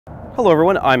Hello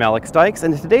everyone, I'm Alex Dykes,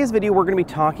 and in today's video we're going to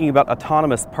be talking about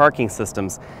autonomous parking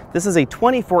systems. This is a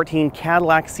 2014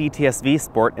 Cadillac CTS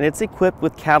V-Sport and it's equipped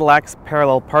with Cadillac's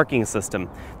parallel parking system.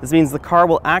 This means the car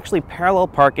will actually parallel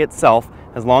park itself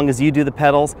as long as you do the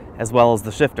pedals as well as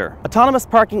the shifter. Autonomous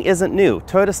parking isn't new.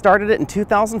 Toyota started it in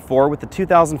 2004 with the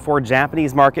 2004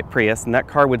 Japanese market Prius, and that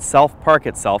car would self-park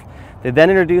itself. They then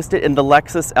introduced it in the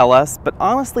Lexus LS, but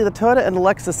honestly the Toyota and the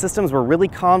Lexus systems were really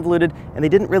convoluted and they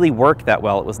didn't really work that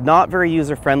well. It was not very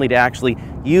user-friendly to actually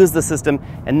use the system,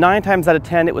 and 9 times out of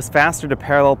 10 it was faster to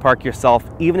parallel park yourself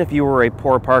even if you were a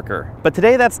poor parker. But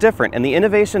today that's different, and the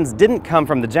innovations didn't come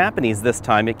from the Japanese this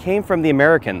time, it came from the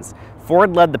Americans.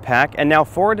 Ford led the pack, and now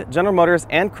Ford, General Motors,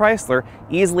 and Chrysler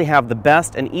easily have the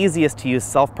best and easiest to use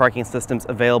self-parking systems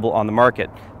available on the market.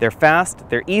 They're fast,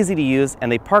 they're easy to use,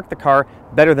 and they park the car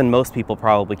better than most people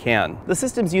probably can. The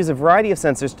systems use a variety of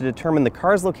sensors to determine the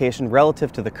car's location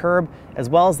relative to the curb as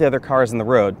well as the other cars in the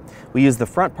road. We use the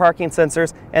front parking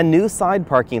sensors and new side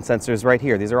parking sensors right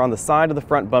here. These are on the side of the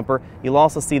front bumper. You'll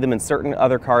also see them in certain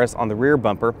other cars on the rear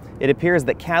bumper. It appears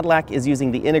that Cadillac is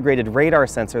using the integrated radar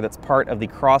sensor that's part of the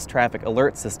cross-traffic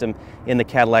alert system in the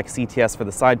Cadillac CTS for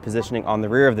the side positioning on the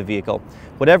rear of the vehicle.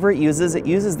 Whatever it uses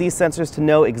these sensors to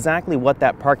know exactly what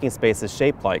that parking space is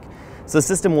shaped like. So the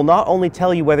system will not only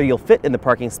tell you whether you'll fit in the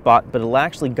parking spot, but it'll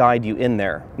actually guide you in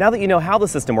there. Now that you know how the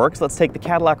system works, let's take the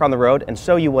Cadillac on the road and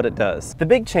show you what it does. The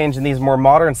big change in these more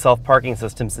modern self-parking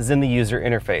systems is in the user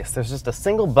interface. There's just a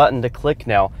single button to click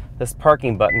now, this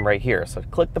parking button right here. So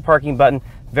click the parking button,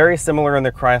 very similar in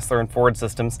the Chrysler and Ford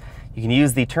systems. You can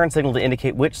use the turn signal to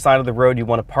indicate which side of the road you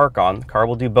want to park on. The car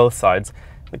will do both sides.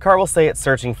 The car will say it's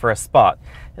searching for a spot.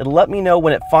 It'll let me know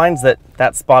when it finds that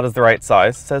that spot is the right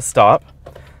size. It says stop.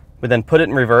 We then put it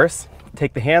in reverse,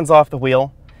 take the hands off the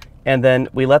wheel, and then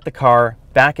we let the car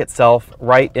back itself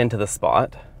right into the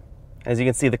spot. As you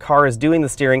can see, the car is doing the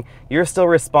steering. You're still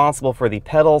responsible for the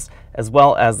pedals as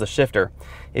well as the shifter.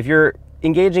 If you're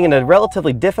engaging in a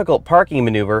relatively difficult parking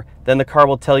maneuver, then the car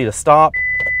will tell you to stop,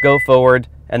 go forward,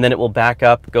 and then it will back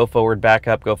up, go forward,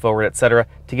 etc.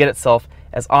 to get itself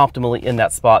as optimally in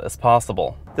that spot as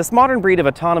possible. This modern breed of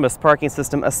autonomous parking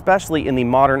system, especially in the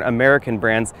modern American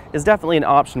brands, is definitely an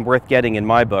option worth getting in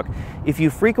my book. If you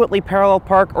frequently parallel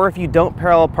park, or if you don't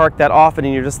parallel park that often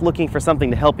and you're just looking for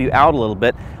something to help you out a little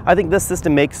bit, I think this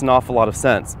system makes an awful lot of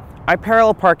sense. I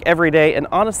parallel park every day, and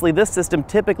honestly this system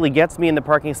typically gets me in the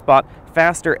parking spot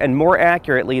faster and more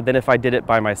accurately than if I did it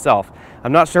by myself.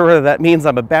 I'm not sure whether that means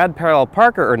I'm a bad parallel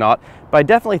parker or not, but I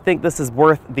definitely think this is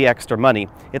worth the extra money.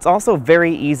 It's also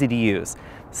very easy to use.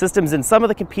 Systems in some of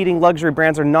the competing luxury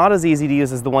brands are not as easy to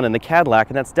use as the one in the Cadillac,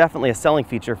 and that's definitely a selling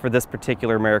feature for this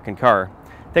particular American car.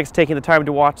 Thanks for taking the time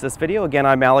to watch this video. Again,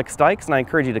 I'm Alex Dykes, and I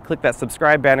encourage you to click that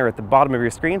subscribe banner at the bottom of your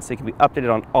screen so you can be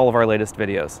updated on all of our latest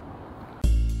videos.